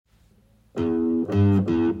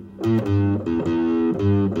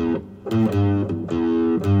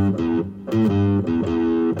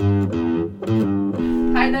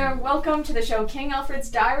welcome to the show King Alfred's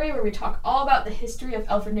Diary, where we talk all about the history of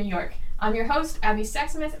Alfred, New York. I'm your host, Abby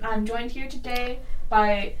Sexsmith, and I'm joined here today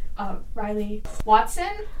by Riley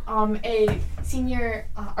Watson, a senior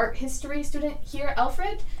art history student here at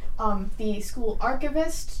Alfred, the school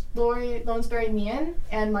archivist, Lauri Meehan,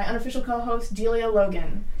 and my unofficial co-host, Delia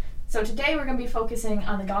Logan. So today we're going to be focusing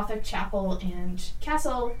on the Gothic chapel and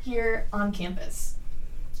castle here on campus.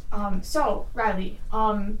 So, Riley,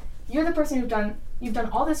 you're the person you've done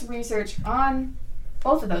all this research on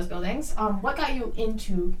both of those buildings. What got you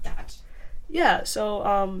into that? Yeah, so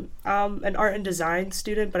I'm an art and design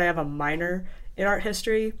student, but I have a minor in art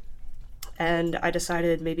history. And I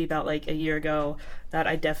decided maybe about like a year ago that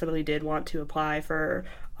I definitely did want to apply for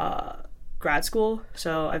grad school.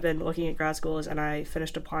 So I've been looking at grad schools, and I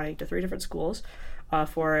finished applying to 3 different schools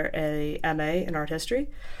for a MA in art history.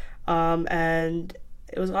 And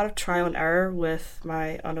it was a lot of trial and error with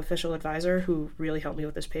my unofficial advisor, who really helped me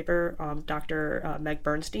with this paper, Dr. Meg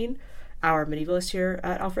Bernstein, our medievalist here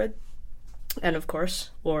at Alfred. And of course,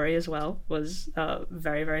 Lauri as well was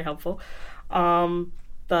very, very helpful.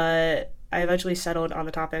 But I eventually settled on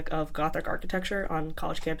the topic of Gothic architecture on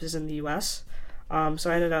college campuses in the US.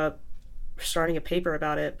 So I ended up starting a paper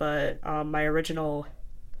about it, but my original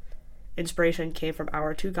inspiration came from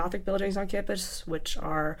our 2 Gothic buildings on campus, which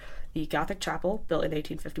are the Gothic Chapel, built in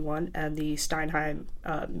 1851, and the Steinheim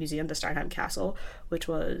Museum, the Steinheim Castle, which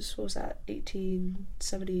was,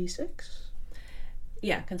 1876?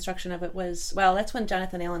 Yeah, construction of it was, well, that's when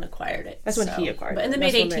Jonathan Allen acquired it. That's when he acquired it. But in the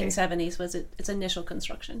mid-1870s was its initial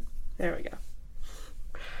construction. There we go.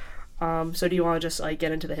 So do you want to just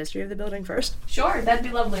get into the history of the building first? Sure, that'd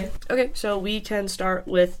be lovely. Okay, so we can start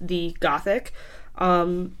with the Gothic.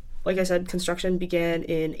 Like I said, construction began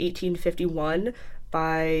in 1851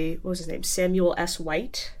 by, what was his name, Samuel S.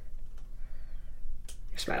 White.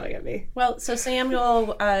 You're smiling at me. Well, so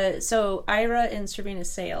Samuel, so Ira and Serena's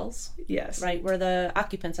Sales, yes, right, were the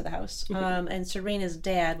occupants of the house. Mm-hmm. And Serena's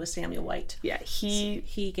dad was Samuel White. Yeah,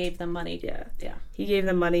 he gave them money. Yeah. He gave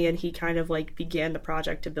them money, and he kind of began the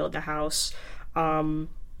project to build the house.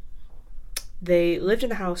 They lived in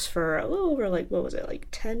the house for a little over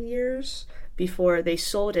 10 years before they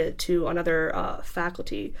sold it to another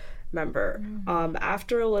faculty member.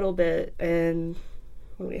 After a little bit, in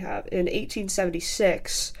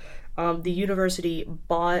 1876, the university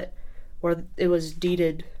bought, or it was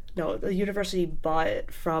deeded, no, the university bought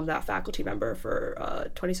it from that faculty member for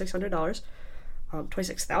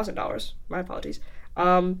 $26,000, my apologies.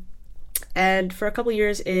 And for a couple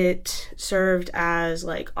years, it served as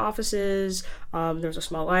offices. There was a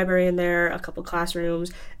small library in there, a couple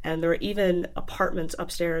classrooms, and there were even apartments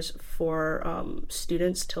upstairs for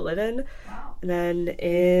students to live in. Wow. And then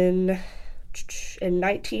in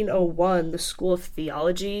 1901, the School of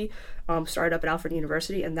Theology started up at Alfred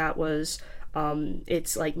University, and that was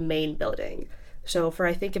its main building. So for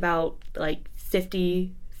I think about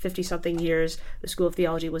 50 something years, the School of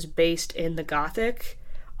Theology was based in the Gothic.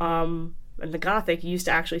 And the Gothic used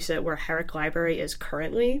to actually sit where Herrick Library is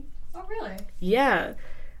currently. Oh, really? Yeah.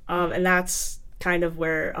 And that's kind of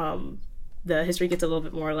where the history gets a little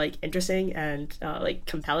bit more interesting and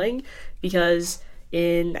compelling, because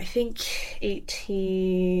in I think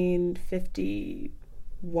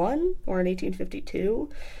 1851 or in 1852,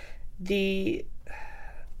 the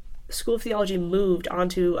School of Theology moved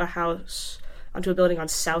onto a building on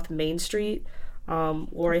South Main Street.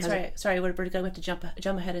 Lauri Sorry, we're going to have to jump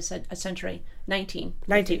ahead a century. 19.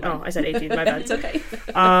 Oh, I said 18. My bad. It's okay.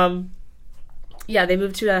 Yeah, they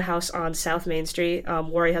moved to a house on South Main Street.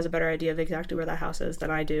 Lauri has a better idea of exactly where that house is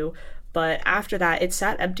than I do. But after that, it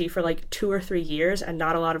sat empty for 2 or 3 years, and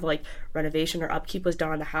not a lot of renovation or upkeep was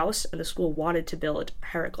done on the house, and the school wanted to build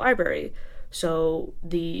Herrick Library. So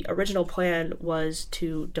the original plan was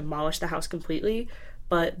to demolish the house completely,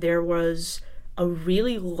 but there was a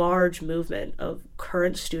really large movement of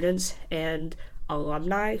current students and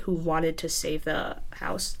alumni who wanted to save the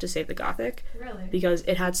house, to save the Gothic. Really? Because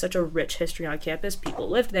it had such a rich history on campus. People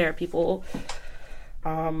lived there. People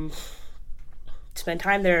spent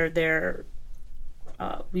time there.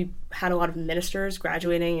 We had a lot of ministers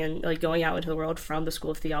graduating and going out into the world from the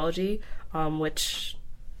School of Theology, which...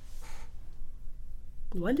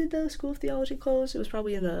 When did the School of Theology close? It was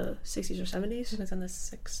probably in the 60s or 70s. It was in the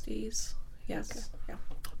 60s. Yes. Okay. Yeah.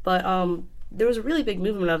 But there was a really big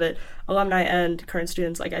movement of it. Alumni and current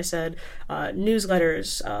students, like I said,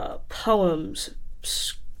 newsletters, poems,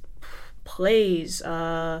 plays,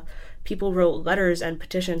 people wrote letters and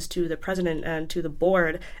petitions to the president and to the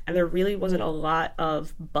board, and there really wasn't a lot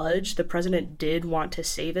of budge. The president did want to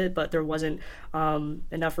save it, but there wasn't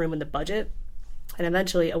enough room in the budget. And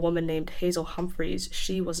eventually a woman named Hazel Humphreys,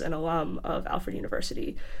 she was an alum of Alfred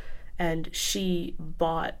University, and she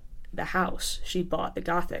bought the house. She bought the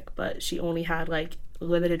Gothic, but she only had like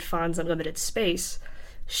limited funds and limited space.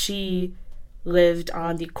 She lived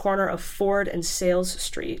on the corner of Ford and Sales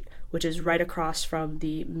Street, which is right across from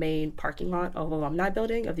the main parking lot of Alumni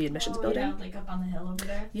Building, of the admissions building. Yeah, like up on the hill over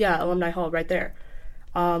there. Yeah, Alumni Hall right there.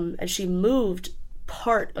 And she moved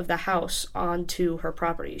part of the house onto her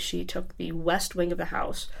property. She took the west wing of the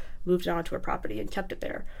house, moved it onto her property, and kept it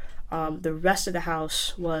there. The rest of the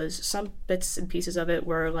house was, some bits and pieces of it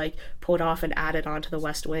were like pulled off and added onto the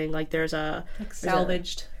west wing. Like there's a like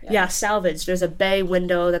salvaged. Salvaged. There's a bay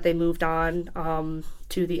window that they moved on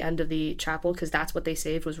to the end of the chapel, because that's what they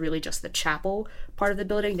saved, was really just the chapel part of the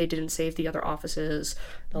building. They didn't save the other offices,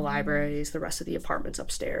 the libraries, the rest of the apartments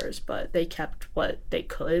upstairs, but they kept what they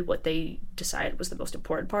could, what they decided was the most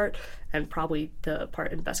important part, and probably the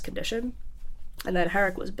part in best condition. And then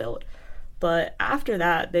Herrick was built. But after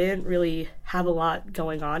that, they didn't really have a lot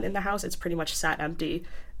going on in the house. It's pretty much sat empty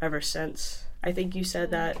ever since. I think you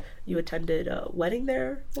said that you attended a wedding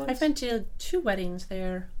there once? I've been to 2 weddings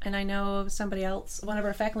there, and I know somebody else, one of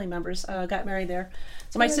our faculty members, got married there.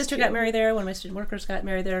 So my sister got married there, one of my student workers got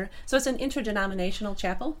married there. So it's an interdenominational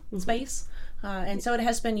chapel space. And so it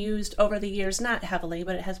has been used over the years, not heavily,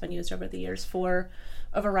 but it has been used over the years for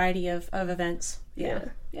a variety of events.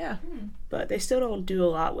 Yeah. But they still don't do a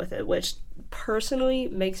lot with it, which personally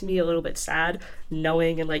makes me a little bit sad,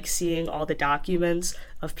 knowing and like seeing all the documents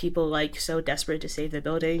of people like so desperate to save the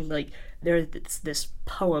building. Like there's this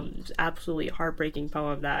poem, absolutely heartbreaking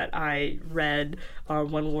poem that I read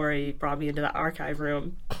when Lauri brought me into the archive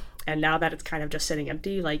room. And now that it's kind of just sitting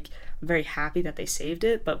empty, like I'm very happy that they saved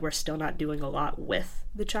it, but we're still not doing a lot with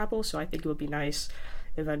the chapel. So I think it would be nice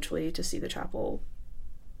eventually to see the chapel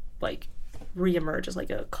like reemerge as like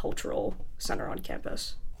a cultural center on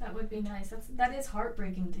campus. That would be nice. That is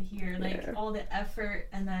heartbreaking to hear, like all the effort,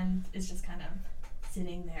 and then it's just kind of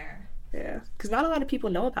sitting there. Yeah, because not a lot of people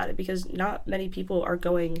know about it, because not many people are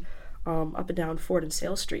going up and down Ford and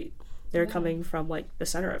Sales Street. They're coming from like the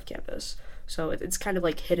center of campus, so it's kind of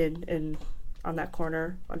like hidden on that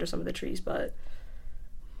corner under some of the trees. But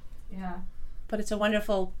it's a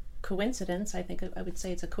wonderful coincidence. I think I would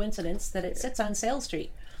say it's a coincidence that it sits on Sales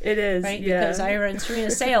Street. It is, right? Because Ira and Serena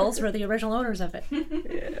Sales were the original owners of it.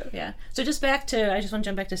 Yeah. So just back to, I just want to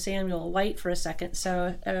jump back to Samuel White for a second.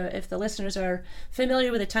 So if the listeners are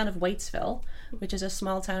familiar with the town of Whitesville, which is a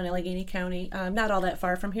small town in Allegheny County, not all that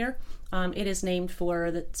far from here, it is named for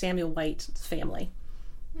the Samuel White family.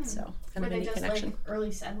 So kind were of they any just connection. like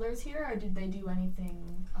early settlers here, or did they do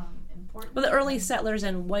anything important? Well, the early settlers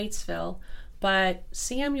in Whitesville, but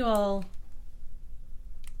Samuel,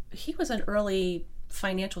 he was an early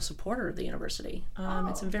financial supporter of the university.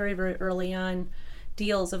 And some very, very early on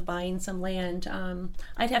deals of buying some land.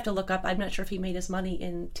 I'd have to look up, I'm not sure if he made his money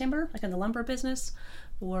in timber, like in the lumber business,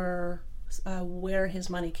 or where his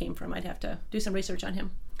money came from. I'd have to do some research on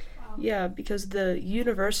him. Yeah, because the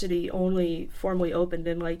university only formally opened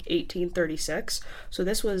in like 1836, so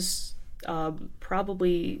this was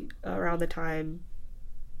probably around the time,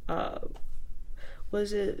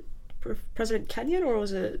 was it President Kenyon, or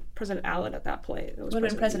was it President Allen at that point? It would have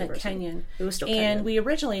been President Kenyon. It was still and Kenyon. We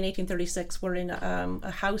originally in 1836 were in a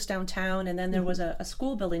house downtown, and then there was a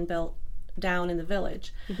school building built down in the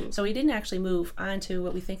village. So we didn't actually move onto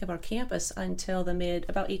what we think of our campus until about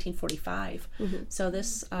 1845. So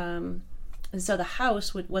this and so the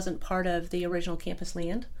house wasn't part of the original campus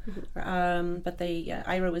land, but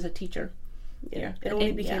Ira was a teacher. Yeah, it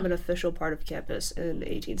only became an official part of campus in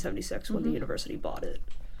 1876 when the university bought it.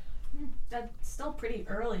 That's still pretty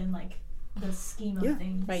early in like the scheme of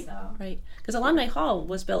things. Right, so. right. Because Alumni Hall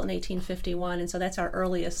was built in 1851, and so that's our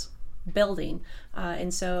earliest building.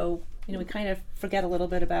 And so we kind of forget a little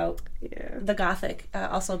bit about the Gothic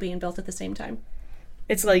also being built at the same time.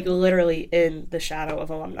 It's like literally in the shadow of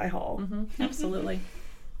Alumni Hall. Absolutely.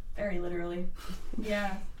 Very literally.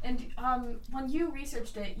 Yeah. And when you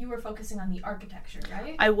researched it, you were focusing on the architecture,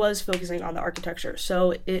 right? I was focusing on the architecture.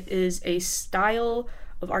 So it is a style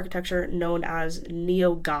of architecture known as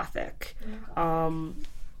Neo-Gothic.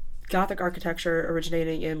 Gothic architecture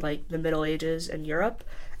originating in like the Middle Ages in Europe.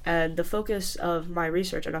 And the focus of my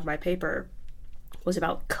research and of my paper was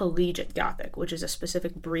about collegiate Gothic, which is a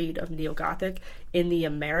specific breed of Neo-Gothic in the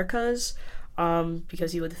Americas,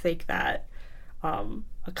 because you would think that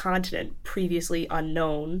a continent previously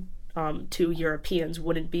unknown to Europeans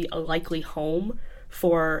wouldn't be a likely home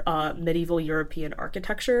for medieval European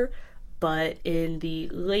architecture. But in the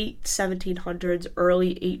late 1700s,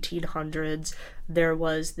 early 1800s, there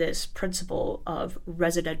was this principle of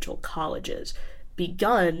residential colleges,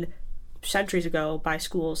 begun centuries ago by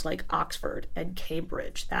schools like Oxford and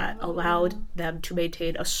Cambridge that allowed them to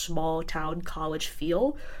maintain a small town college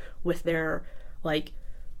feel with their like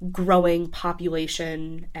growing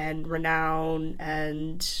population and renown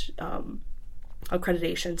and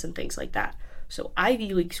accreditations and things like that. So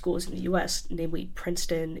Ivy League schools in the US, namely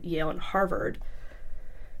Princeton, Yale, and Harvard,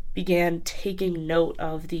 began taking note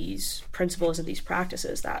of these principles and these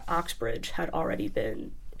practices that Oxbridge had already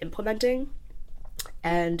been implementing.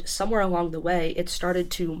 And somewhere along the way, it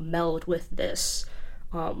started to meld with this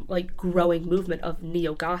like growing movement of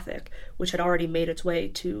Neo-Gothic, which had already made its way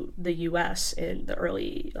to the US in the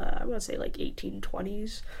early, I want to say like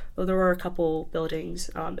 1820s, though there were a couple buildings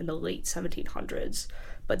in the late 1700s.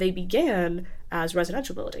 But they began as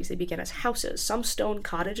residential buildings. They began as houses, some stone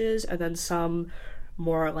cottages, and then some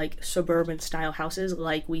more like suburban style houses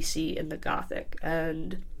like we see in the Gothic.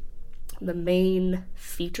 And the main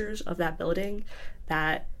features of that building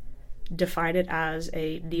that define it as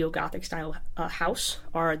a neo-Gothic style house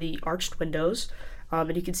are the arched windows,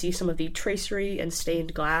 and you can see some of the tracery and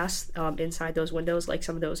stained glass inside those windows, like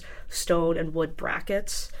some of those stone and wood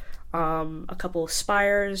brackets, a couple of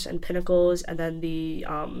spires and pinnacles, and then the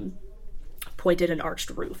pointed and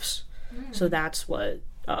arched roofs. So that's what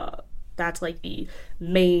that's like the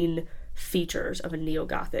main features of a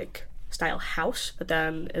neo-Gothic style house. But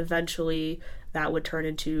then eventually that would turn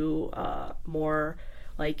into more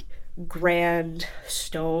like grand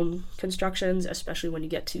stone constructions, especially when you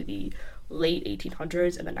get to the late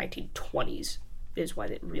 1800s and the 1920s is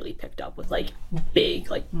when it really picked up with like big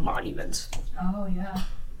like monuments. Oh yeah.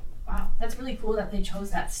 Wow, that's really cool that they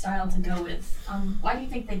chose that style to go with. Why do you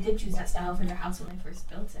think they did choose that style for their house when they first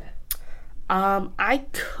built it? I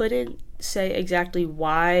couldn't say exactly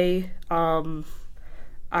why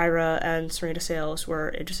Ira and Serena Sales were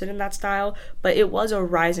interested in that style, but it was a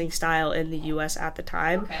rising style in the US at the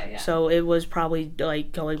time. Okay, yeah. So it was probably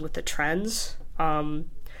like going with the trends.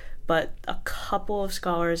 But a couple of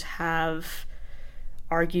scholars have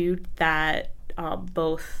argued that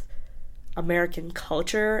both American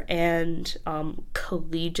culture and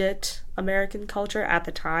collegiate American culture at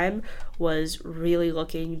the time was really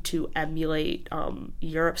looking to emulate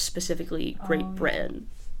Europe, specifically Great Britain.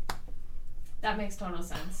 That makes total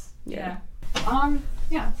sense. Yeah.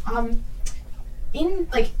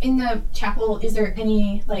 In the chapel, is there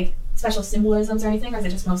any like special symbolisms or anything, or is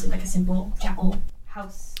it just mostly like a simple chapel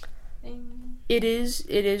house thing? It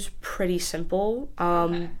is pretty simple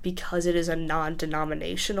because it is a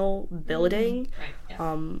non-denominational building. Right.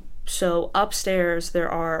 Yeah. So upstairs there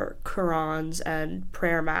are Qurans and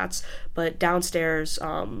prayer mats, but downstairs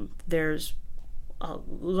there's a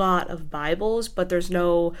lot of Bibles, but there's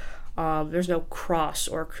no cross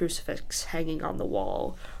or crucifix hanging on the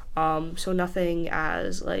wall. So nothing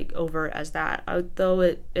as like overt as that, though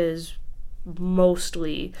it is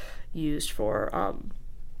mostly used for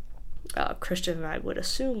Christian and I would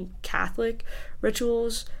assume Catholic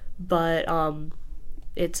rituals, but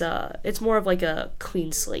it's more of like a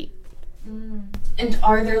clean slate. And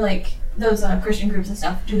are there like those Christian groups and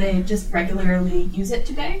stuff? Do they just regularly use it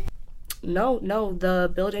today? No,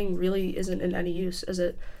 the building really isn't in any use, is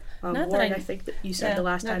it? Not Lauren, that I think that you said the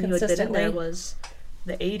last time you had been in there was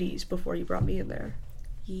the 80s before you brought me in there.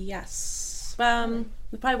 Yes.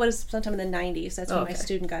 It probably was sometime in the 90s. That's when my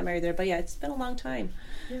student got married there. But yeah, it's been a long time.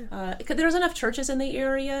 Yeah. There's enough churches in the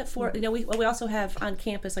area for, we also have on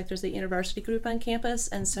campus, like there's the university group on campus,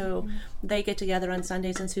 and so they get together on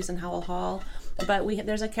Sundays in Susan Howell Hall. But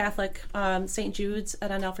there's a Catholic St. Jude's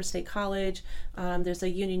at Alfred State College. There's a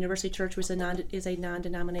Union University Church, which is a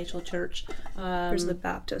non-denominational church. There's the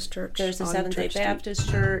Baptist Church. There's the Seventh-day Baptist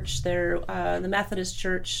Church. The Methodist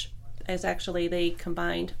Church is actually, they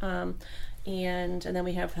combined. And then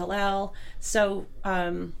we have Hillel. So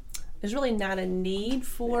there's really not a need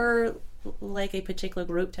for like a particular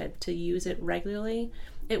group to use it regularly.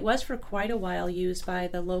 It was for quite a while used by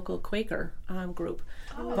the local Quaker group,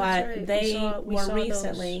 but right. they we more saw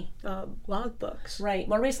recently those, log books. Right.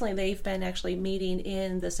 More recently, they've been actually meeting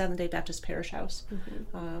in the Seventh-day Baptist Parish House,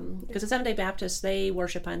 because the Seventh-day Baptists, they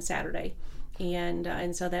worship on Saturday,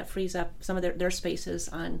 and so that frees up some of their spaces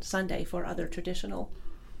on Sunday for other traditional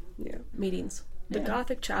meetings. The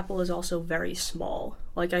Gothic chapel is also very small.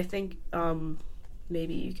 Like I think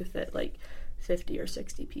maybe you could fit like 50 or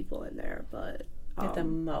 60 people in there, but at the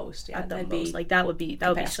most, at the most, like that would be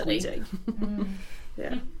squeezing.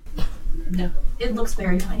 Yeah. No, it looks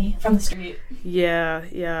very tiny from the street.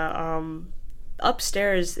 Yeah.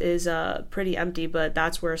 Upstairs is pretty empty, but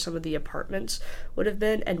that's where some of the apartments would have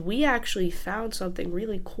been. And we actually found something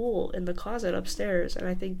really cool in the closet upstairs. And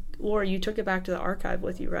I think, Laura, you took it back to the archive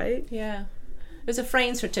with you, right? Yeah. It was a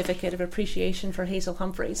framed certificate of appreciation for Hazel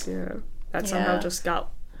Humphreys. Yeah. That somehow just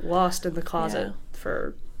got lost in the closet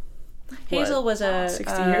for Hazel was 60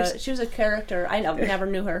 years? she was a character. I never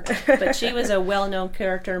knew her, but she was a well-known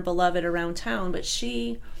character and beloved around town. But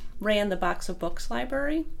she ran the Box of Books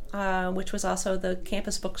library, which was also the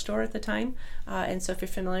campus bookstore at the time. And so if you're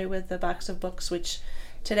familiar with the Box of Books, which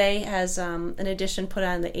today has an edition put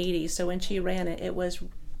on in the 80s, so when she ran it, it was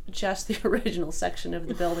just the original section of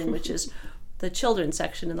the building, which is the children's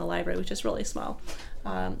section in the library, which is really small.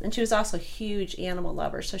 And she was also a huge animal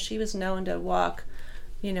lover, so she was known to walk,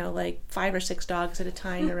 like 5 or 6 dogs at a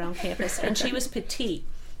time around campus. And she was petite.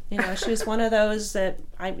 She was one of those that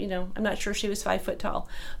I'm not sure she was 5 foot tall,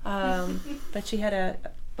 but she had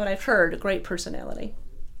what I've heard, a great personality.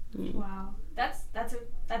 Wow,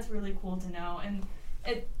 that's really cool to know, and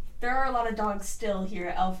there are a lot of dogs still here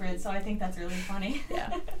at Alfred, so I think that's really funny.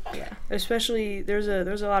 Yeah. Especially there's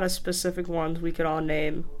a lot of specific ones we could all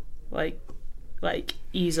name, like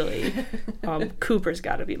easily. Cooper's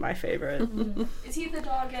got to be my favorite. Is he the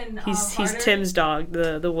dog in He's Tim's dog,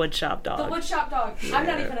 the woodshop dog. The woodshop dog. Yeah. I'm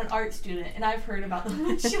not even an art student, and I've heard about the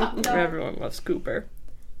woodshop dog. Everyone loves Cooper.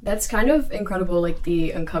 That's kind of incredible, like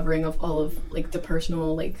the uncovering of all of like the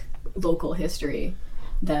personal, like local history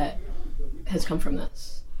that has come from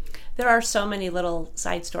this. There are so many little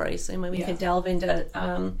side stories. I mean, we could delve into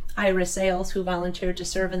Ira Sales, who volunteered to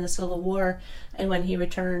serve in the Civil War, and when he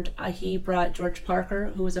returned, he brought George Parker,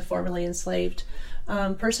 who was a formerly enslaved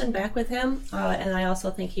person, back with him, and I also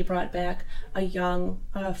think he brought back a young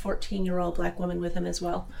 14-year-old black woman with him as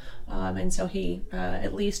well. And so he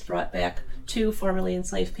at least brought back 2 formerly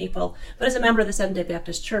enslaved people. But as a member of the Seventh-day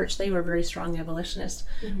Baptist Church, they were very strong abolitionists.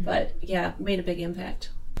 But made a big impact.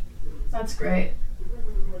 That's great.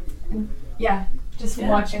 Yeah, just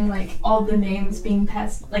watching like all the names being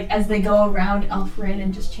passed, like as they go around Alfred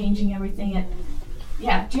and just changing everything. And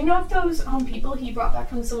do you know if those people he brought back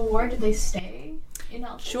from the Civil War, did they stay in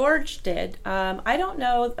Alfred? George did. I don't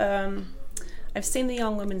know. I've seen the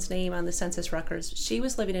young woman's name on the census records. She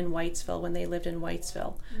was living in Whitesville when they lived in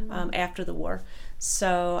Whitesville after the war,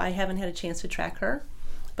 so I haven't had a chance to track her.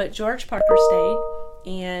 But George Parker stayed,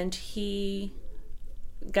 and he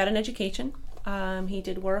got an education. He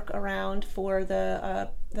did work around for the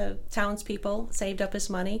townspeople, saved up his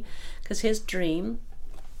money, because his dream,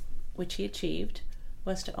 which he achieved,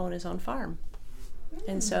 was to own his own farm.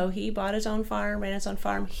 And so he bought his own farm, ran his own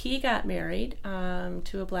farm. He got married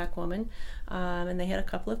to a black woman, and they had a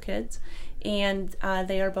couple of kids. And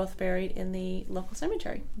they are both buried in the local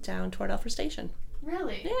cemetery down toward Alfred Station.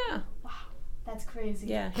 Really? Yeah. Wow, that's crazy.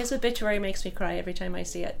 Yeah, his obituary makes me cry every time I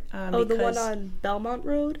see it. The one on Belmont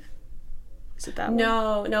Road? Is it that one?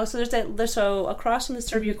 No. So so across from the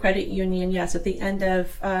Serbia Credit Union, yes, at the end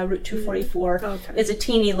of Route 244, is a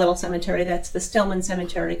teeny little cemetery. That's the Stillman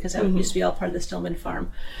Cemetery, because that used to be all part of the Stillman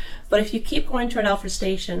farm. But if you keep going toward Alfred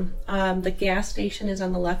Station, the gas station is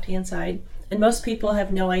on the left-hand side, and most people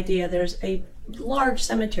have no idea there's a large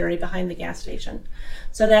cemetery behind the gas station.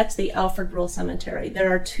 So that's the Alfred Rural Cemetery.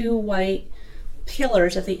 There are 2 white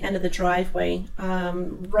pillars at the end of the driveway,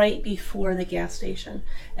 right before the gas station.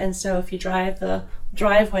 And so if you drive the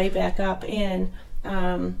driveway back up in,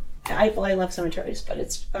 I love cemeteries, but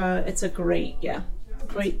it's a great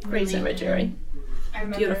really cemetery. I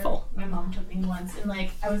remember beautiful. My mom took me once, and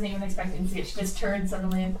like I wasn't even expecting to see it. She just turned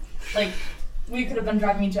suddenly, and like we could have been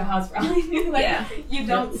driving into a house for all I knew. You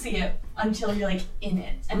don't see it until you're like in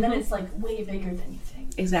it, and then it's like way bigger than you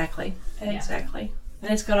think. Exactly.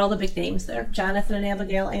 And it's got all the big names there. Jonathan and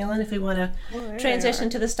Abigail Allen, if we want to transition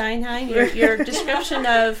to the Steinheim. Your description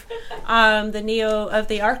of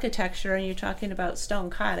the architecture, and you're talking about stone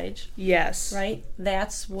cottage. Yes. Right?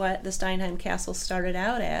 That's what the Steinheim Castle started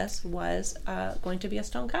out as, was going to be a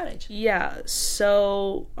stone cottage. Yeah.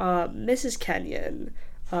 So Mrs. Kenyon,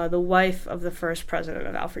 the wife of the first president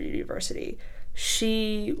of Alfred University,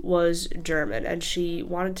 she was German, and she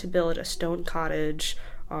wanted to build a stone cottage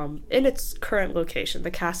in its current location. The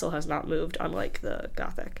castle has not moved, unlike the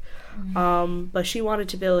Gothic. But she wanted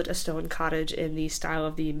to build a stone cottage in the style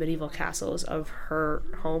of the medieval castles of her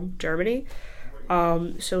home, Germany.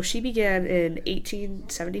 So she began in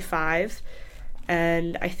 1875,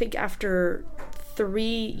 and I think after 3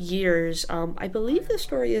 years, I believe the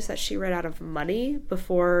story is that she ran out of money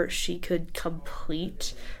before she could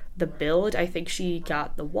complete the build. I think she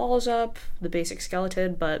got the walls up, the basic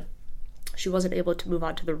skeleton, but she wasn't able to move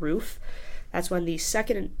on to the roof. That's when the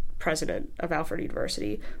second president of Alfred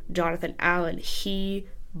University, Jonathan Allen, he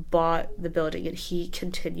bought the building and he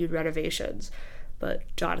continued renovations. But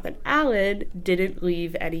Jonathan Allen didn't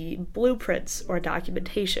leave any blueprints or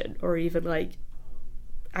documentation or even like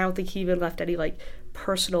I don't think he even left any like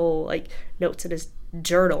personal like notes in his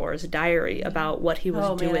journal or his diary about what he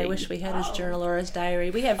was doing. Man, I wish we had his journal or his diary.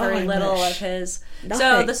 We have very little of his. Nothing.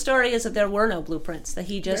 So the story is that there were no blueprints, that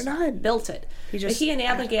he just built it. But he and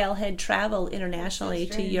Abigail had traveled internationally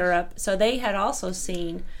to Europe, so they had also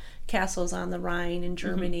seen castles on the Rhine in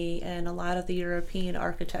Germany and a lot of the European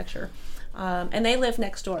architecture. And they lived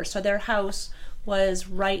next door, so their house was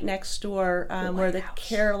right next door where the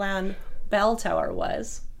Caroline Bell Tower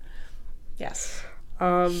was. Yes.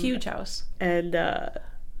 Huge house. And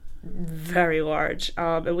very large.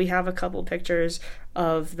 And we have a couple pictures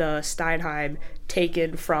of the Steinheim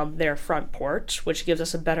taken from their front porch, which gives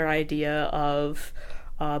us a better idea of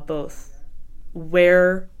both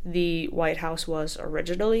where the White House was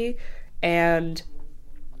originally and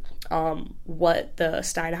what the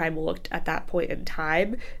Steinheim looked at that point in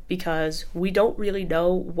time, because we don't really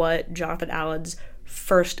know what Jonathan Allen's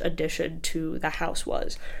first addition to the house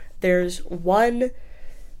was. There's one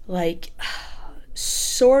like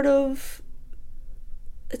sort of,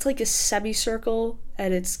 it's like a semicircle,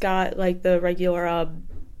 and it's got like the regular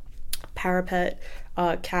parapet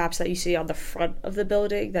caps that you see on the front of the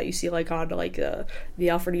building, that you see like on like the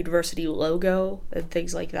Alfred University logo and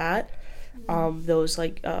things like that. Those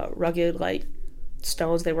like rugged like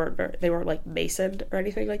stones, they weren't like masoned or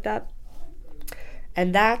anything like that.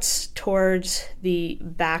 And that's towards the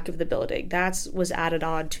back of the building. That was added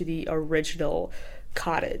on to the original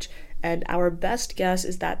cottage. And our best guess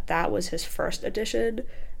is that that was his first addition,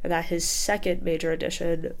 and that his second major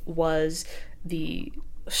addition was the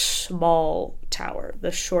small tower,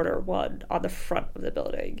 the shorter one on the front of the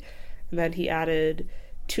building. And then he added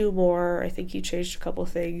 2 more. I think he changed a couple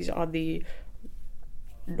things on the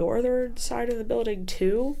northern side of the building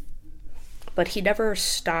too. But he never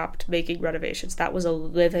stopped making renovations. That was a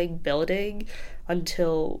living building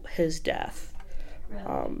until his death.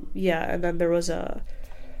 Really? And then there was the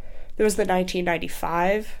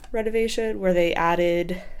 1995 renovation where they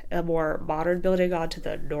added a more modern building onto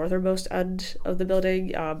the northernmost end of the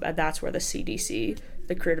building, and that's where the CDC,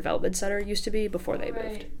 the Career Development Center, used to be before they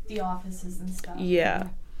moved. The offices and stuff. Yeah.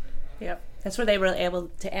 Yep. That's where they were able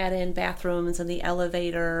to add in bathrooms and the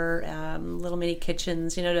elevator, little mini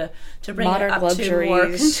kitchens, to bring modern it up luxuries.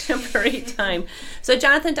 to more contemporary time. So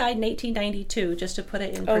Jonathan died in 1892, just to put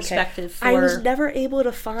it in perspective. I was never able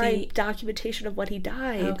to find documentation of when he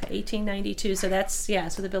died. Okay, 1892. So that's,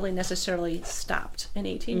 so the building necessarily stopped in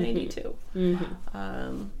 1892.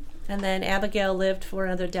 Mm-hmm. And then Abigail lived for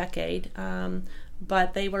another decade.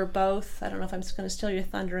 But they were both, I don't know if I'm just going to steal your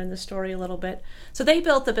thunder in the story a little bit. So they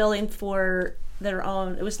built the building for their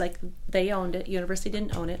own. It was like they owned it. University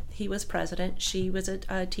didn't own it. He was president. She was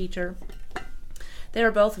a teacher. They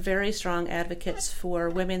were both very strong advocates for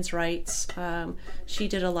women's rights. She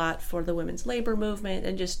did a lot for the women's labor movement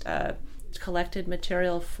and just collected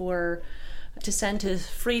material to send to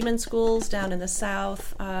freedmen schools down in the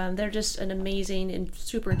South. They're just an amazing and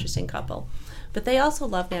super interesting couple. But they also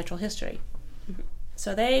love natural history.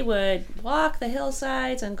 So they would walk the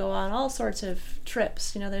hillsides and go on all sorts of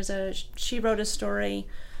trips. She wrote a story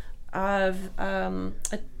of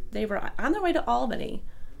they were on their way to Albany,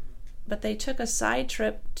 but they took a side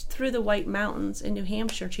trip through the White Mountains in New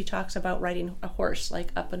Hampshire. She talks about riding a horse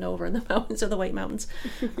like up and over in the mountains of the White Mountains.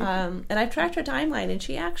 And I've tracked her timeline, and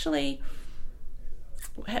she actually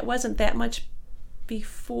wasn't that much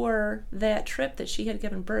before that trip that she had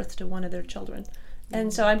given birth to one of their children.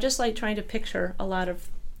 And so I'm just like trying to picture a lot of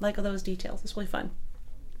like those details. It's really fun.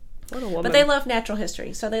 What a woman. But they love natural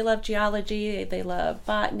history. So they love geology, they love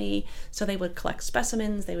botany. So they would collect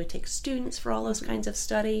specimens. They would take students for all those kinds of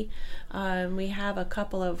study. We have a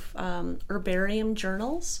couple of herbarium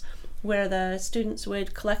journals where the students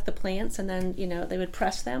would collect the plants, and then they would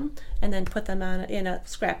press them and then put them in a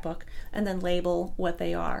scrapbook and then label what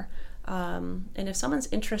they are. And if someone's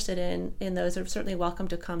interested in those, they're certainly welcome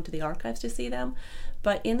to come to the archives to see them.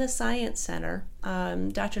 But in the Science Center,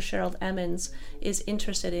 Dr. Cheryl Emmons is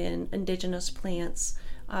interested in indigenous plants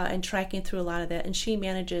and tracking through a lot of that. And she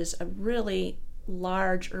manages a really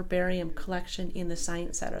large herbarium collection in the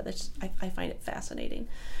Science Center. I find it fascinating.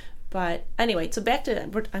 But anyway, so back to,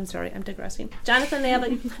 I'm sorry, I'm digressing. Jonathan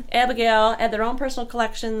and Abigail had their own personal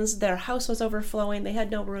collections. Their house was overflowing. They had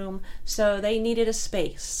no room. So they needed a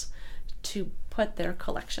space to put their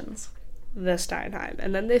collections. The Steinheim.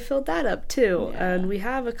 And then they filled that up too. Yeah. And we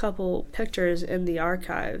have a couple pictures in the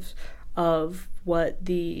archives of what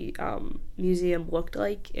the museum looked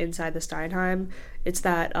like inside the Steinheim. It's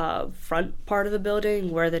that front part of the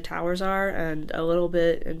building where the towers are, and a little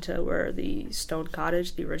bit into where the stone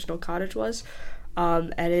cottage, the original cottage, was.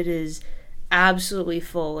 And it is absolutely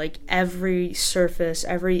full. Like every surface,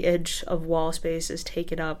 every inch of wall space is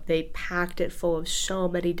taken up. They packed it full of so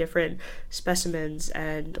many different specimens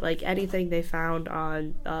and like anything they found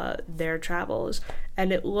on their travels.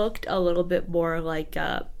 And it looked a little bit more like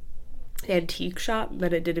a antique shop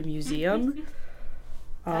than it did a museum.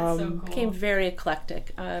 That's so cool. Became very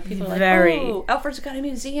eclectic. People were like, Very. "Oh, Alfred's got a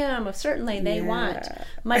museum. Certainly, they want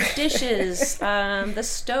my dishes, the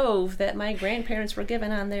stove that my grandparents were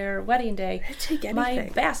given on their wedding day, Take anything.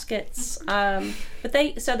 my baskets."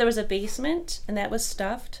 So there was a basement, and that was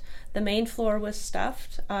stuffed. The main floor was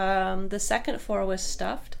stuffed. The second floor was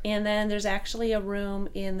stuffed, and then there's actually a room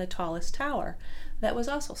in the tallest tower that was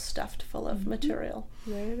also stuffed full of material.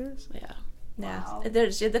 There it is. Yeah. Wow.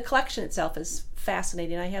 Yeah, the collection itself is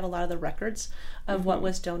fascinating. I have a lot of the records of what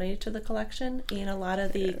was donated to the collection and a lot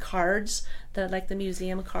of the cards, the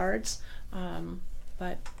museum cards.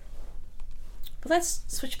 But let's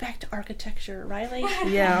switch back to architecture, Riley.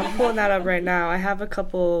 Yeah, I'm pulling that up right now. I have a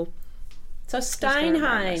couple. So gonna remind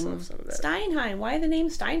Steinheim. myself some of it. Steinheim. Why the name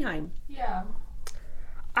Steinheim? Yeah.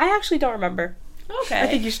 I actually don't remember. Okay. I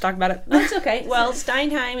think you should talk about it. That's okay. Well,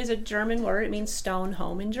 Steinheim is a German word. It means stone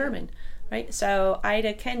home in German, right? So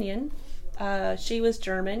Ida Kenyon, she was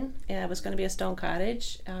German, and it was going to be a stone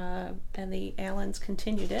cottage, and the Allens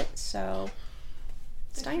continued it. So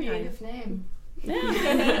It's a Steinheim. creative name.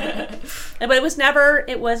 Yeah. But it was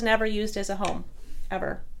never used as a home,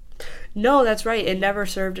 ever. No, that's right. It never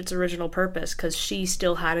served its original purpose because she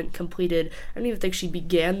still hadn't completed. I don't even think she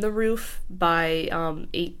began the roof by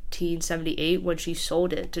 1878 when she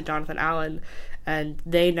sold it to Jonathan Allen, and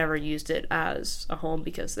they never used it as a home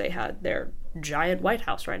because they had their giant White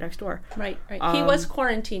House right next door. Right. He was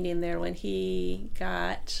quarantined in there when he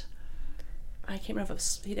got, I can't remember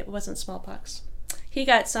if it wasn't smallpox. He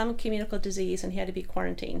got some communicable disease and he had to be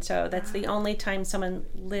quarantined. So that's the only time someone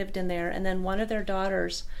lived in there. And then one of their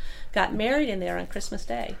daughters got married in there on Christmas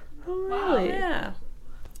Day. Oh, really? Yeah.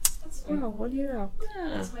 That's Wow, what do you know?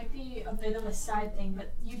 This might be a bit of a side thing,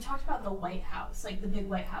 but you talked about the White House, like the big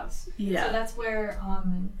White House. Yeah. So that's where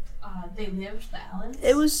they lived, the Allens?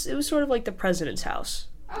 It was sort of like the president's house.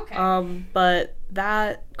 Okay. But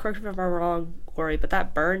that, correct me if I'm wrong, Lauri, but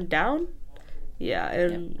that burned down? Yeah,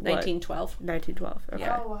 in 1912. 1912. Okay.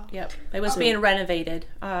 Yeah. Oh, wow. Yep. It was being renovated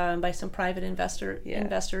by some private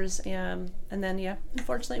investors, and then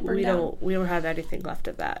unfortunately it burned down. We don't have anything left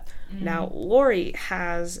of that. Now, Lauri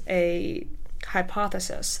has a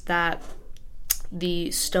hypothesis that the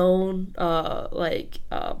stone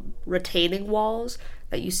retaining walls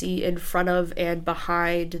that you see in front of and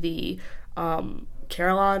behind the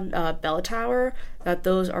Carillon Bell Tower, that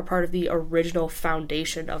those are part of the original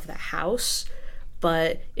foundation of the house.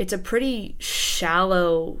 But it's a pretty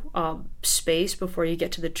shallow space before you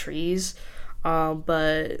get to the trees, and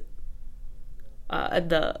the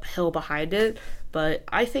hill behind it. But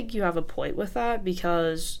I think you have a point with that,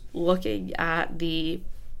 because looking at the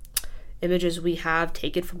images we have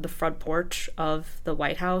taken from the front porch of the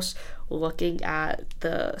White House, looking at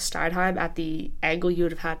the Steinheim at the angle you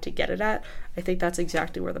would have had to get it at, I think that's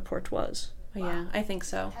exactly where the porch was. Yeah, I think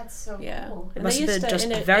so. That's so Yeah. cool. It must have been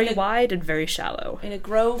just very wide and very shallow. In a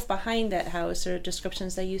grove behind that house, there are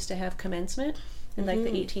descriptions they used to have commencement in like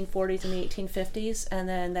the 1840s and the 1850s, and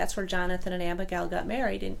then that's where Jonathan and Abigail got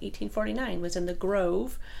married in 1849, was in the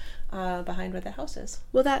grove behind where the house is.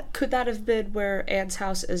 Well, could that have been where Anne's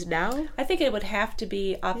house is now? I think it would have to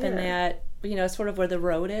be up in that, sort of where the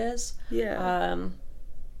road is. Yeah.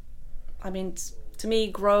 I mean, to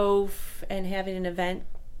me, grove and having an event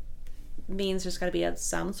means there's got to be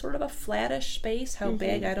some sort of a flattish space. How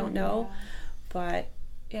big, I don't know. But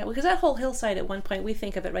yeah, because that whole hillside at one point, we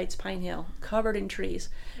think of it, right, it's Pine Hill, covered in trees.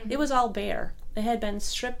 It was all bare. It had been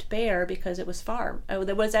stripped bare because it was farm.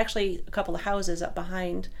 There was actually a couple of houses up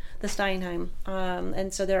behind the Steinheim,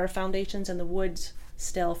 and so there are foundations in the woods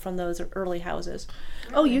still from those early houses.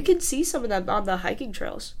 Oh, you can see some of them on the hiking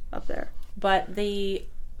trails up there. But the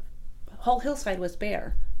whole hillside was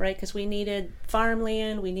bare, right? Because we needed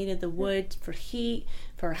farmland, we needed the wood for heat,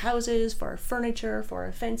 for our houses, for our furniture, for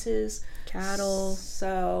our fences, Cattle.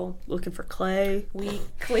 So Looking for clay. we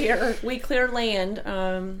clear land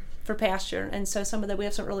for pasture, and so we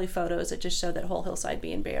have some early photos that just show that whole hillside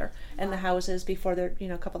being bare, and the houses before they're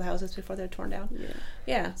a couple of the houses before they're torn down.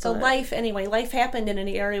 Yeah. So life happened in an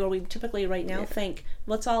area where we typically right now think,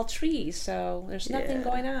 well, it's all trees, so there's nothing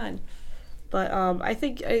going on. But I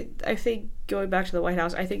think going back to the White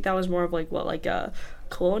House, I think that was more of like a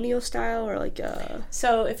colonial style or like a.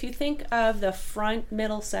 So if you think of the front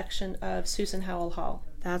middle section of Susan Howell Hall,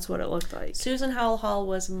 That's what it looked like. Susan Howell Hall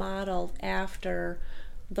was modeled after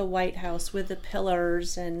the White House with the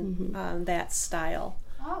pillars and that style.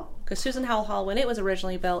 Oh. Because Susan Howell Hall, when it was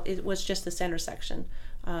originally built, it was just the center section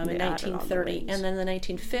in 1930. And then in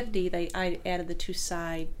 1950, I added the 2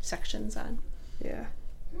 side sections on. Yeah.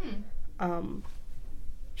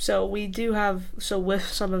 So we do have, so with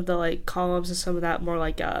some of the like columns and some of that more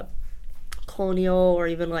like colonial, or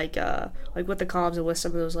even like with the columns and with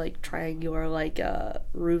some of those like triangular like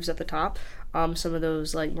roofs at the top, some of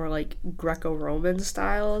those like more like Greco-Roman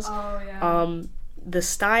styles. Oh yeah. The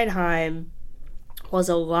Steinheim was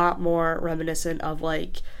a lot more reminiscent of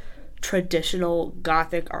like traditional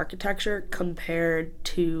Gothic architecture compared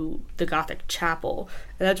to the Gothic chapel.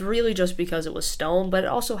 And that's really just because it was stone, but it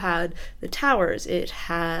also had the towers. It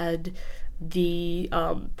had the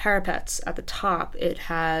parapets at the top. It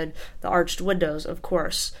had the arched windows, of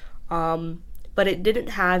course. But it didn't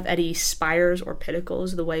have any spires or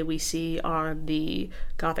pinnacles the way we see on the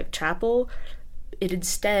Gothic chapel. It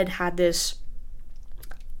instead had this,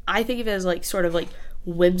 I think of it as like sort of like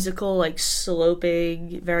whimsical, like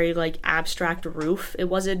sloping, very like abstract roof. It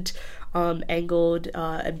wasn't angled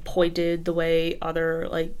and pointed the way other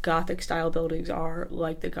like Gothic style buildings are,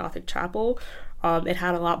 like the Gothic chapel. It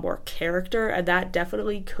had a lot more character, and that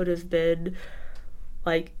definitely could have been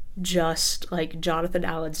like just like Jonathan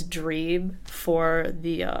Allen's dream for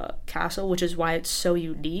the castle, which is why it's so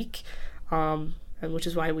unique, and which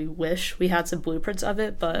is why we wish we had some blueprints of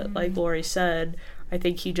it. But like Lauri said, I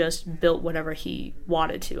think he just built whatever he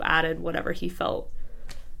wanted to, added whatever he felt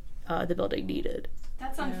the building needed.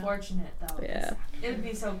 That's unfortunate, though. Yeah. It would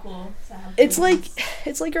be so cool to have It's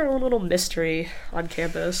things. like our own little mystery on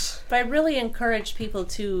campus. But I really encourage people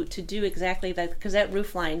to do exactly that, because that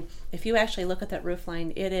roof line, if you actually look at that roof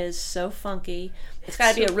line, it is so funky. It's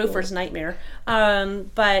got to be a roofer's nightmare.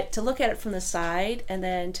 But to look at it from the side and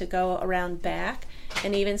then to go around back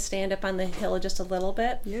and even stand up on the hill just a little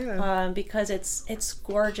bit, because it's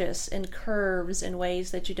gorgeous and curves in ways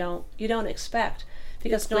that you don't expect.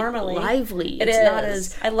 Because it's normally like lively. It's not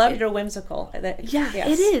as I love your whimsical. Yeah, yes.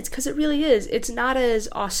 It is, because it really is. It's not as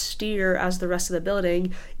austere as the rest of the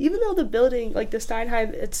building, even though the building, like the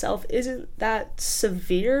Steinheim itself, isn't that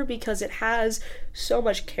severe because it has so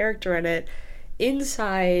much character in it.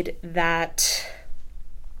 Inside that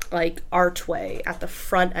like archway at the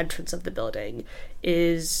front entrance of the building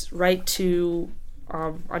is right to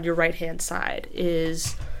on your right hand side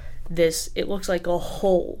is this, it looks like a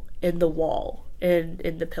hole in the wall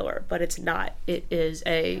in the pillar, but it's not. It is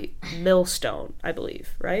a millstone, I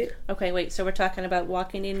believe, right? Okay, wait, so we're talking about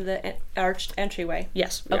walking into the arched entryway?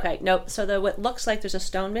 Yes. Okay, no, so what looks like there's a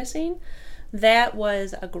stone missing, that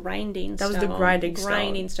was a grinding stone. That was the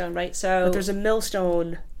grinding stone, right? So but there's a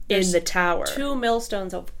millstone in the tower. 2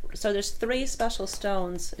 millstones. So there's 3 special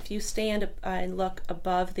stones. If you stand and look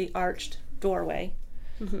above the arched doorway,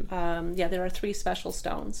 there are 3 special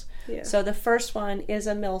stones. Yeah. So the first one is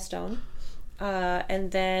a millstone.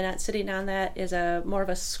 And then sitting on that is more of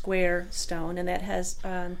a square stone, and that has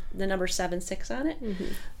the number 76 on it.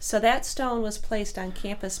 So that stone was placed on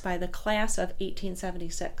campus by the class of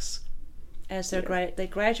 1876. As they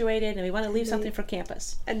graduated, and we want to leave something for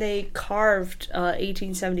campus. And they carved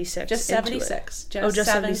 1876. Just 76. Just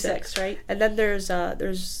 76, right? And then there's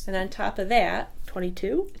and on top of that,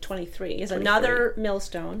 23 is another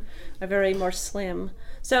millstone, a very more slim.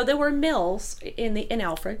 So there were mills in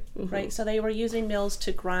Alfred, right? So they were using mills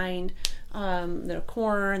to grind their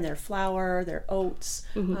corn, their flour, their oats.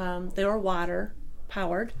 They were water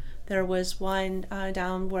powered. There was one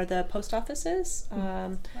down where the post office is.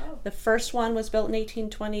 The first one was built in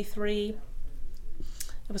 1823.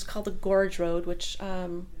 It was called the Gorge Road, which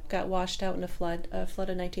got washed out in a flood of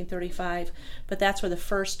 1935. But that's where the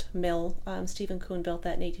first mill, Stephen Kuhn built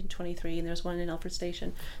that in 1823, and there's one in Alfred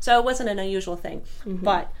Station. So it wasn't an unusual thing.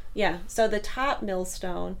 But yeah, so the top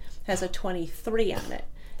millstone has a 23 on it.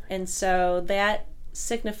 And so that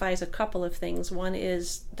signifies a couple of things. One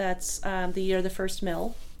is that's the year the first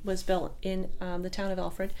mill was built in the town of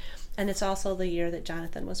Alfred, and it's also the year that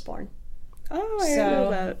Jonathan was born. Oh, I know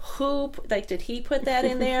that. Who, did he put that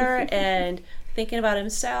in there and thinking about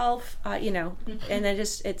himself, and then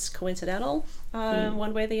it's coincidental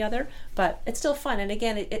one way or the other, but it's still fun. And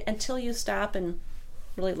again, until you stop and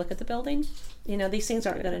really look at the building, these things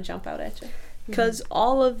aren't going to jump out at you. Because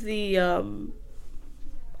all of the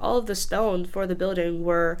stone for the building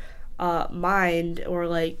were mined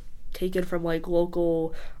or taken from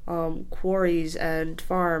local quarries and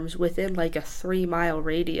farms within a 3-mile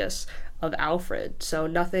radius of Alfred. So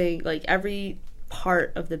nothing, every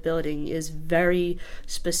part of the building is very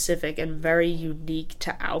specific and very unique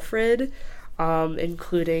to Alfred,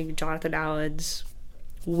 including Jonathan Allen's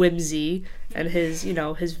whimsy and his,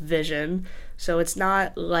 his vision. So it's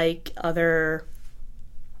not like other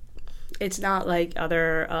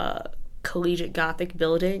collegiate Gothic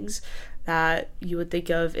buildings that you would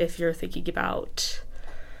think of if you're thinking about,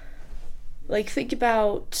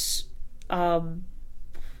 all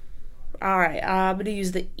right, I'm going to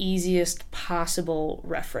use the easiest possible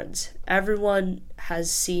reference. Everyone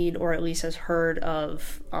has seen, or at least has heard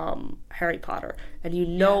of, Harry Potter, and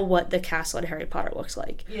what the castle in Harry Potter looks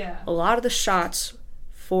like. Yeah. A lot of the shots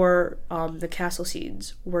for the castle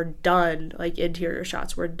scenes were done, like interior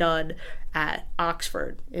shots, were done at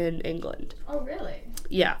Oxford in England. Oh, really?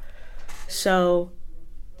 Yeah. So,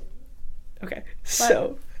 okay.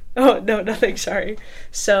 So, oh, no, nothing, sorry.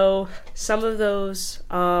 So, some of those,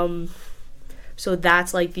 so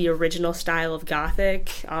that's like the original style of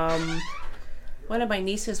Gothic. One of my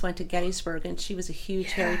nieces went to Gettysburg, and she was a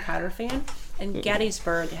huge Harry Potter fan. And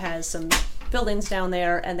Gettysburg has some buildings down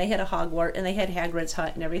there, and they had a Hogwarts, and they had Hagrid's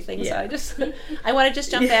hut and everything. Yeah. So I want to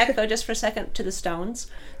just jump back, though, just for a second, to the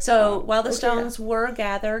stones. So while the stones were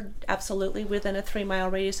gathered absolutely within a 3-mile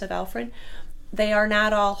radius of Alfred, they are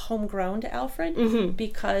not all homegrown to Alfred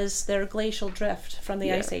because they're glacial drift from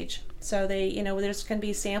the Ice Age. So they, there's going to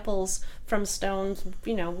be samples from stones,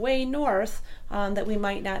 way north that we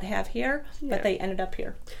might not have here, but they ended up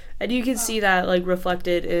here. And you can see that, like,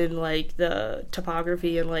 reflected in, like, the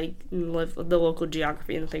topography and, like, the local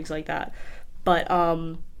geography and things like that. But,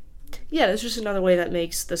 it's just another way that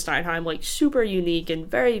makes the Steinheim, like, super unique and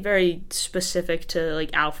very, very specific to,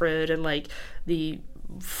 like, Alfred and, like, the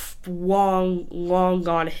long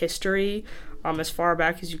gone history, as far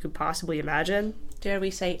back as you could possibly imagine. Dare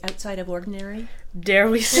we say outside of ordinary? Dare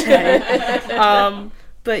we say.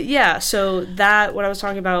 But yeah, so that, what I was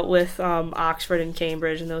talking about with Oxford and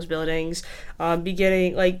Cambridge and those buildings,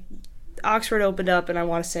 beginning, like, Oxford opened up, and I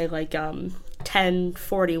want to say, like,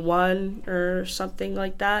 1041 or something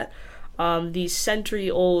like that. These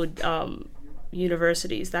century-old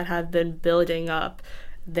universities that have been building up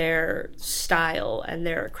their style and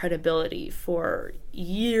their credibility for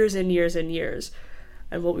years and years and years.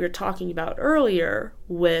 And what we were talking about earlier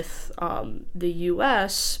with the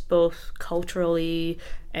U.S., both culturally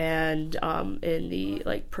and in the,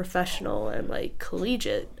 like, professional and, like,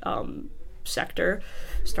 collegiate sector,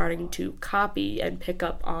 starting to copy and pick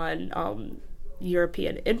up on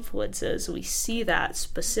European influences. We see that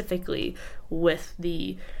specifically with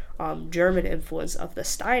the German influence of the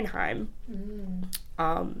Steinheim.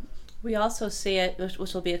 We also see it, which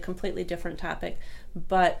will be a completely different topic,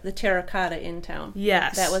 but the terracotta in town.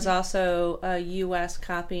 Yes. That was also a U.S.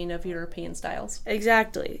 copying of European styles.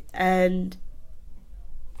 Exactly. And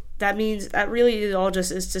that means, that really all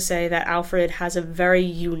just is to say that Alfred has a very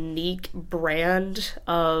unique brand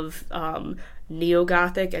of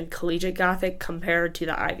neo-Gothic and collegiate Gothic compared to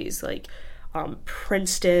the Ivies, like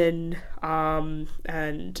Princeton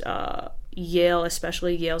and Yale,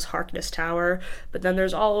 especially Yale's Harkness Tower, but then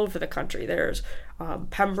there's all over the country. There's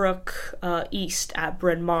Pembroke East at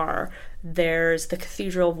Bryn Mawr. There's the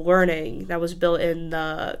Cathedral of Learning that was built in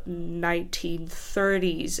the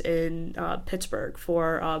 1930s in Pittsburgh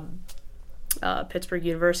for Pittsburgh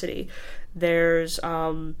University. There's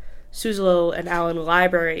Suzzallo and Allen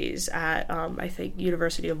libraries at I think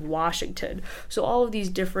University of Washington. So all of these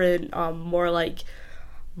different more like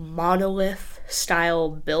monolith style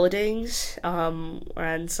buildings,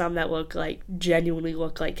 and some that genuinely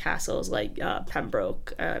look like castles, like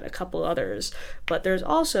Pembroke and a couple others. But there's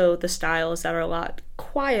also the styles that are a lot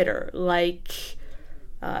quieter, like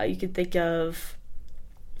you could think of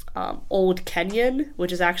Old Kenyon,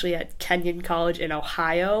 which is actually at Kenyon College in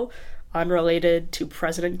Ohio, unrelated to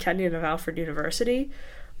President Kenyon of Alfred University.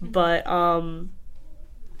 But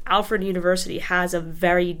Alfred University has a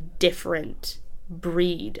very different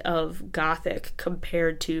breed of Gothic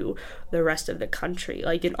compared to the rest of the country.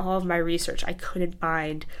 Like, in all of my research, I couldn't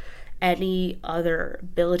find any other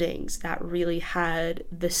buildings that really had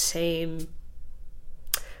the same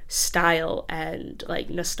style and like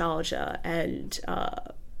nostalgia and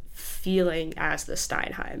feeling as the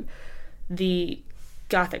Steinheim. The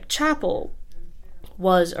Gothic chapel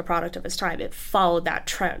was a product of its time. It followed that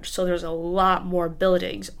trend. So there's a lot more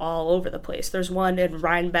buildings all over the place. There's one in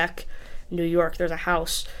Rhinebeck, New York. There's a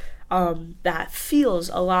house that feels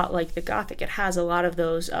a lot like the Gothic. It has a lot of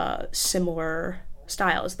those similar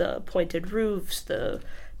styles, the pointed roofs, the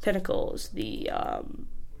pinnacles, the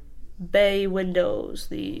bay windows,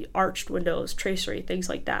 the arched windows, tracery, things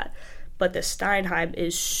like that. But the Steinheim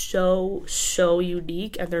is so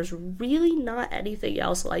unique, and there's really not anything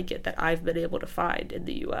else like it that I've been able to find in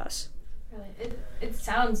the U.S. Really? It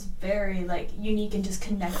sounds very like unique and just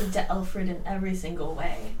connected to Alfred in every single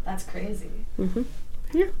way. That's crazy. Mm-hmm.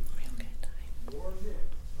 Yeah.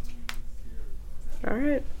 All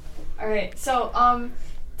right. So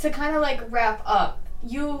to kind of like wrap up,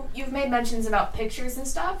 you've made mentions about pictures and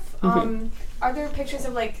stuff. Are there pictures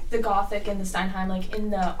of like the Gothic and the Steinheim like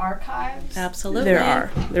in the archives? Absolutely. There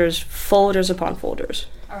are. There's folders upon folders.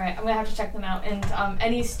 All right, I'm gonna have to check them out. And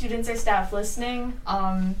any students or staff listening,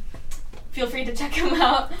 feel free to check them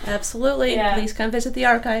out. Absolutely. Yeah. Please come visit the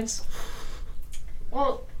archives.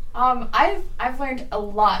 Well, I've learned a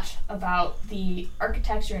lot about the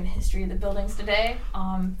architecture and history of the buildings today.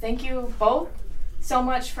 Thank you both so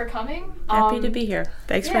much for coming. Happy to be here.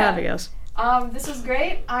 Thanks for having us. This was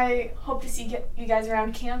great. I hope to see you guys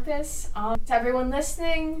around campus. To everyone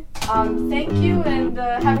listening, thank you and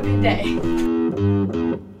have a good day.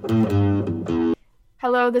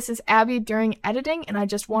 Hello, this is Abby during editing, and I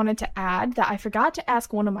just wanted to add that I forgot to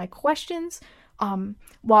ask one of my questions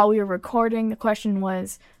while we were recording. The question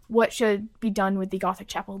was, what should be done with the Gothic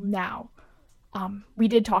chapel now? We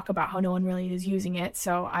did talk about how no one really is using it,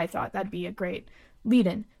 so I thought that'd be a great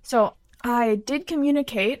lead-in. So I did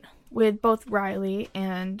communicate with both Riley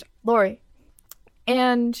and Lauri.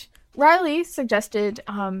 And Riley suggested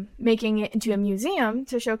making it into a museum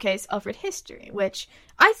to showcase Alfred history, which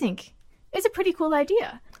I think is a pretty cool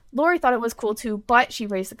idea. Lauri thought it was cool too, but she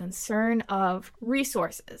raised the concern of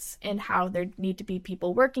resources and how there need to be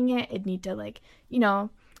people working it. It'd need to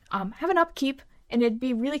have an upkeep, and it'd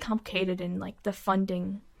be really complicated in like the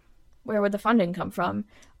funding. Where would the funding come from?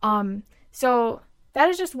 So that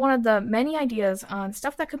is just one of the many ideas on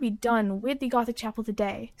stuff that could be done with the Gothic chapel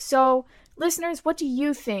today. So, listeners, what do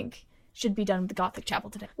you think should be done with the Gothic chapel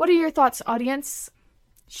today? What are your thoughts, audience?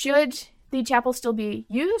 Should the chapel still be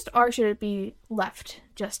used, or should it be left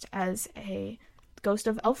just as a ghost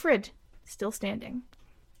of Alfred still standing?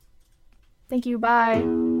 Thank you. Bye.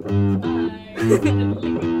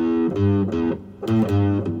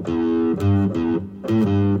 Bye.